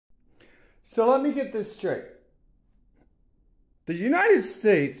So let me get this straight. The United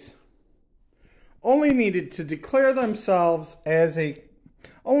States only needed to declare themselves as a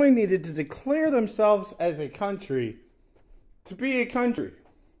country to be a country.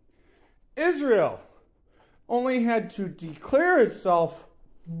 Israel only had to declare itself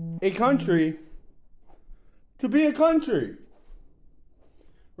a country to be a country.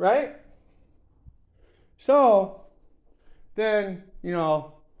 Right? So, then,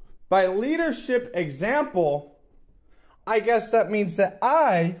 by leadership example, I guess that means that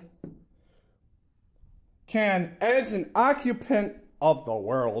I can, as an occupant of the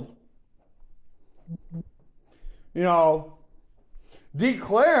world,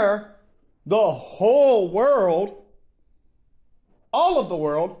 declare the whole world, all of the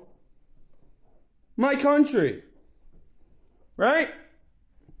world, my country. Right?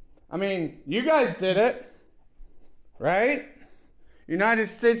 I mean, you guys did it, right? United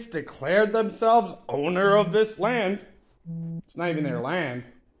States declared themselves owner of this land. It's not even their land.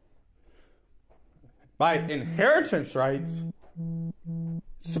 By inheritance rights,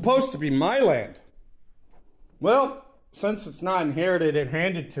 it's supposed to be my land. Well, since it's not inherited and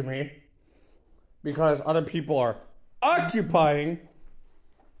handed to me, because other people are occupying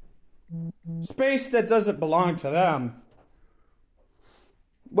space that doesn't belong to them,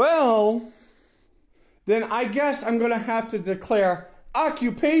 well, then I guess I'm going to have to declare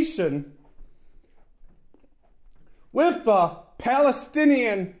occupation with the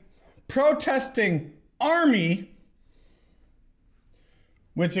Palestinian protesting army,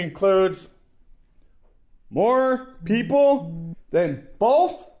 which includes more people than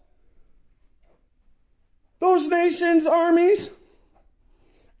both those nations' armies.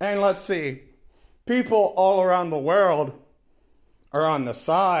 And let's see, people all around the world are on the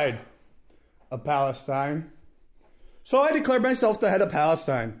side of Palestine. So I declare myself the head of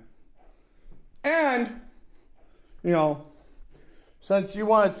Palestine. And, since you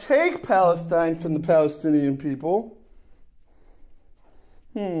want to take Palestine from the Palestinian people,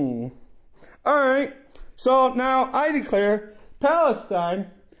 all right. So now I declare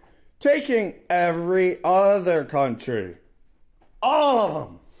Palestine taking every other country. All of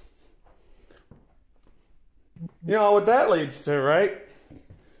them. You know what that leads to, right?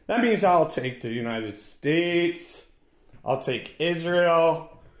 That means I'll take the United States, I'll take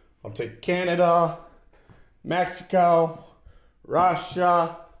Israel, I'll take Canada, Mexico,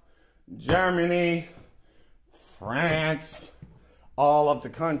 Russia, Germany, France, all of the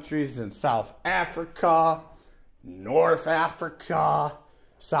countries in South Africa, North Africa,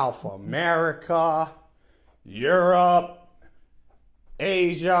 South America, Europe,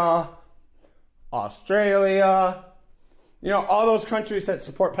 Asia, Australia, all those countries that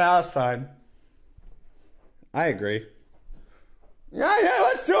support Palestine. I agree. Yeah,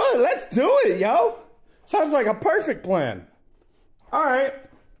 let's do it. Let's do it, yo. Sounds like a perfect plan. All right.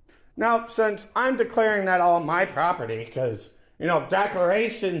 Now, since I'm declaring that all my property, because,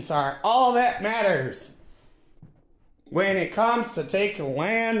 declarations are all that matters when it comes to taking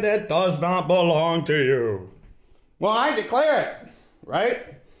land that does not belong to you. Well, I declare it, right?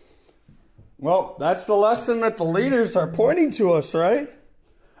 Well, that's the lesson that the leaders are pointing to us, right?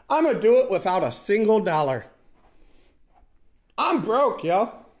 I'm going to do it without a single dollar. I'm broke,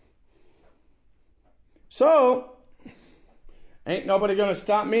 yo. So, ain't nobody going to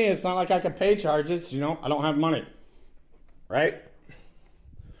stop me. It's not like I can pay charges, I don't have money. Right?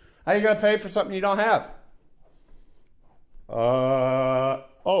 How you going to pay for something you don't have?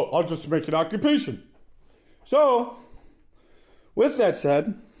 I'll just make an occupation. So, with that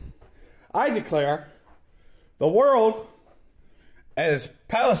said, I declare the world as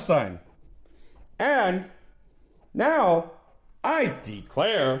Palestine. And now I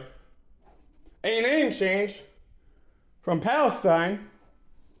declare a name change from Palestine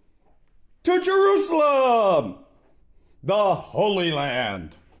to Jerusalem, the Holy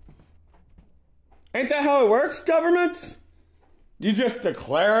Land. Ain't that how it works, governments? You just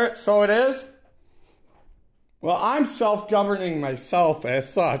declare it so it is? Well, I'm self-governing myself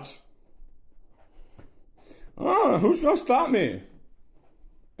as such. Who's going to stop me?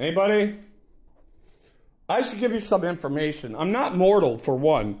 Anybody? I should give you some information. I'm not mortal, for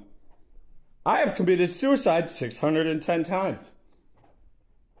one. I have committed suicide 610 times.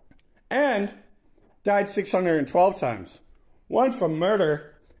 And died 612 times. One from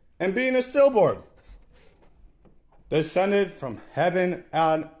murder and being a stillborn. Descended from heaven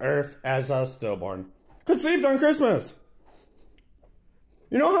on earth as a stillborn. Conceived on Christmas.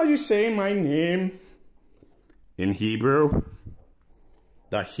 You know how you say my name in Hebrew?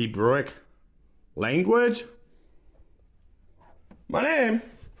 The Hebrewic language? My name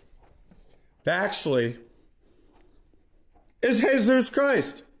actually is Jesus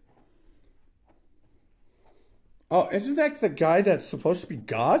Christ. Oh, isn't that the guy that's supposed to be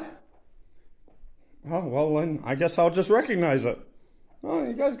God? Oh, well, then I guess I'll just recognize it. Oh,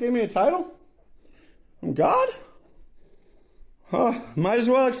 you guys gave me a title? I'm God? Huh, might as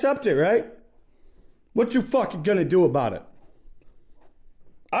well accept it, right? What you fucking gonna do about it?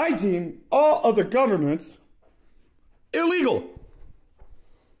 I deem all other governments illegal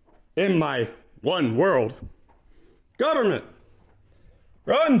in my one world government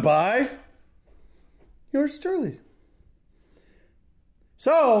run by yours truly.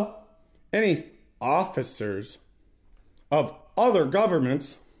 So, any officers of other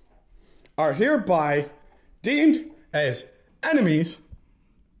governments are hereby deemed as enemies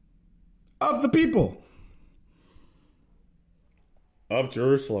of the people of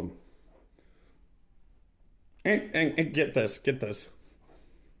Jerusalem. And get this.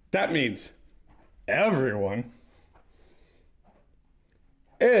 That means everyone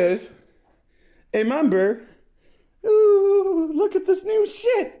is a member. Ooh, look at this new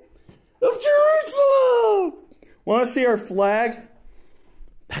shit of Jerusalem. Want to see our flag?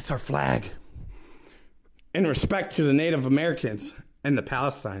 That's our flag. In respect to the Native Americans and the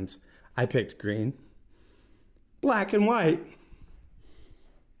Palestinians, I picked green, black, and white.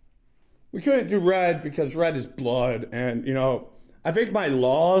 We couldn't do red because red is blood. And, you know, I think my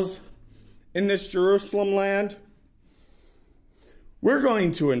laws in this Jerusalem land, we're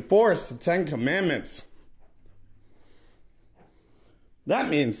going to enforce the 10 Commandments. That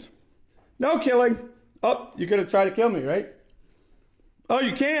means no killing. Oh, you're going to try to kill me, right? Oh,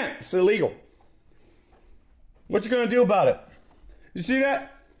 you can't. It's illegal. What you going to do about it? You see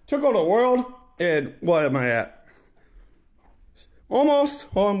that? Took over the world. And what am I at? Almost.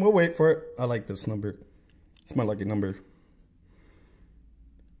 Hold on, we'll wait for it. I like this number. It's my lucky number.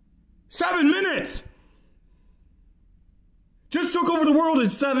 7 minutes! Just took over the world in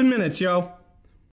 7 minutes, yo.